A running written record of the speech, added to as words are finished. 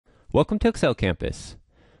Welcome to Excel Campus.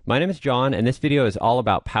 My name is John, and this video is all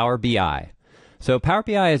about Power BI. So Power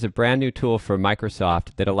BI is a brand new tool from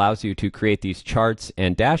Microsoft that allows you to create these charts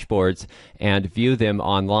and dashboards and view them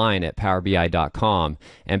online at powerbi.com.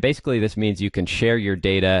 And basically this means you can share your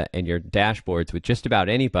data and your dashboards with just about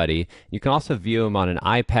anybody. You can also view them on an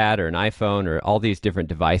iPad or an iPhone or all these different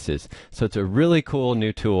devices. So it's a really cool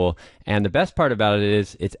new tool, and the best part about it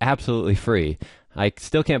is it's absolutely free. I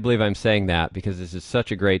still can't believe I'm saying that because this is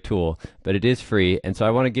such a great tool, but it is free. And so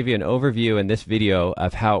I want to give you an overview in this video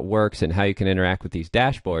of how it works and how you can interact with these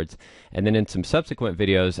dashboards. And then in some subsequent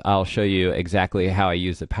videos, I'll show you exactly how I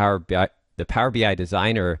use the Power BI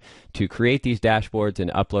Designer to create these dashboards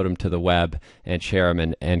and upload them to the web and share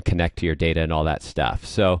them and connect to your data and all that stuff.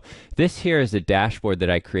 So this here is a dashboard that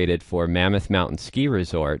I created for Mammoth Mountain Ski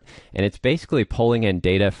Resort, and it's basically pulling in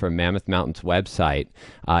data from Mammoth Mountain's website.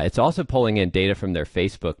 It's also pulling in data from their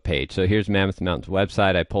Facebook page. So here's Mammoth Mountain's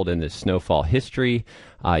website. I pulled in the snowfall history.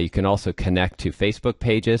 You can also connect to Facebook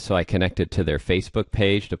pages, so I connected to their Facebook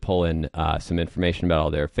page to pull in some information about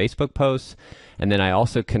all their Facebook posts. And then I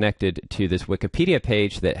also connected to this Wikipedia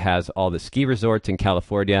page that has all the ski resorts in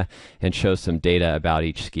California and shows some data about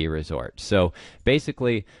each ski resort. So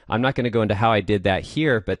basically, I'm not going to go into how I did that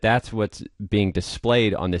here, but that's what's being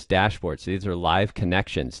displayed on this dashboard. So these are live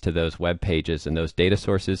connections to those web pages and those data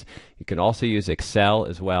sources. You can also use Excel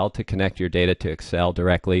as well to connect your data to Excel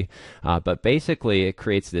directly. But basically, it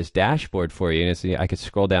creates this dashboard for you. And as I could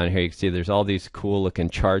scroll down here, you can see there's all these cool looking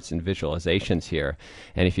charts and visualizations here.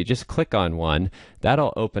 And if you just click on one,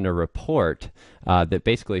 that'll open a report that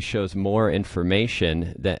basically shows more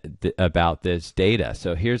information about this data.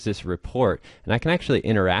 So here's this report, and I can actually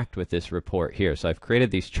interact with this report here. So I've created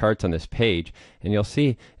these charts on this page, and you'll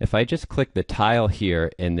see if I just click the tile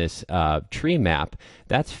here in this tree map,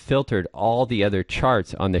 that's filtered all the other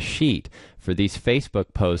charts on the sheet for these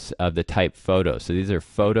Facebook posts of the type photo. So these are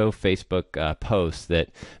photo Facebook posts that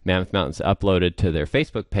Mammoth Mountain's uploaded to their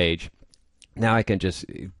Facebook page. Now I can just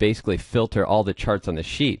basically filter all the charts on the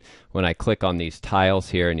sheet when I click on these tiles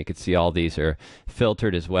here, and you can see all these are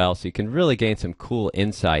filtered as well. So you can really gain some cool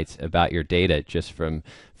insights about your data just from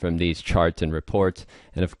these charts and reports.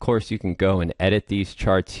 And of course, you can go and edit these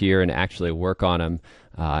charts here and actually work on them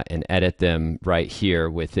and edit them right here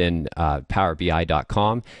within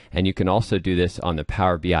powerbi.com. And you can also do this on the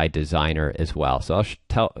Power BI Designer as well. So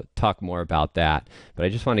I'll talk more about that, but I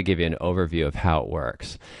just want to give you an overview of how it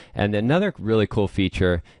works. And another really cool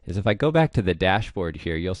feature is if I go back to the dashboard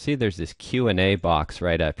here, you'll see there's this Q&A box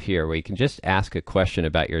right up here where you can just ask a question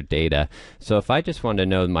about your data. So if I just want to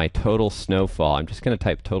know my total snowfall, I'm just going to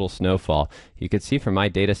type total snowfall. You can see from my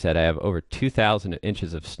data set I have over 2,000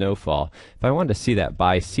 inches of snowfall. If I wanted to see that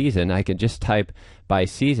by season, I can just type by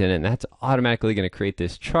season, and that's automatically going to create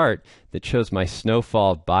this chart that shows my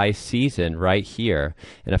snowfall by season right here.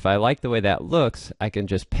 And if I like the way that looks, I can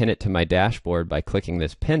just pin it to my dashboard by clicking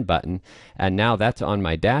this pin button, and now that's on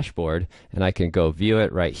my dashboard, and I can go view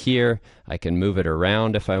it right here. I can move it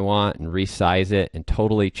around if I want and resize it and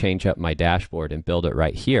totally change up my dashboard and build it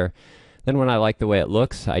right here. Then when I like the way it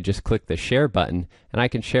looks, I just click the share button, and I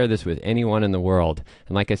can share this with anyone in the world.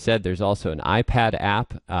 And like I said, there's also an iPad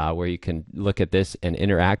app where you can look at this and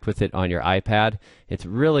interact with it on your iPad. It's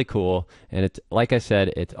really cool, and it's, like I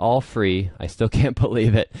said, it's all free. I still can't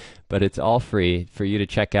believe it, but it's all free for you to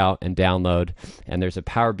check out and download. And there's a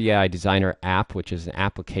Power BI Designer app, which is an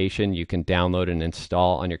application you can download and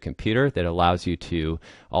install on your computer that allows you to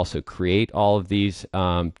also create all of these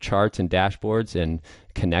charts and dashboards and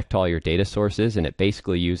connect all your data sources, and it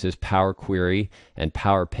basically uses Power Query and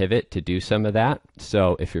Power Pivot to do some of that.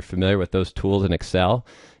 So if you're familiar with those tools in Excel,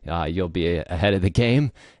 you'll be ahead of the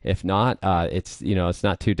game. If not, it's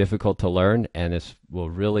not too difficult to learn, and this will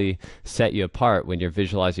really set you apart when you're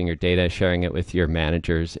visualizing your data, sharing it with your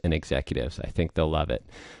managers and executives. I think they'll love it.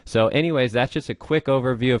 So anyways, that's just a quick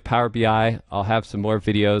overview of Power BI. I'll have some more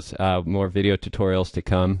videos, more video tutorials to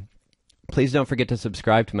come. Please don't forget to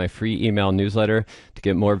subscribe to my free email newsletter to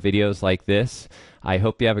get more videos like this. I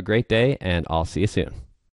hope you have a great day, and I'll see you soon.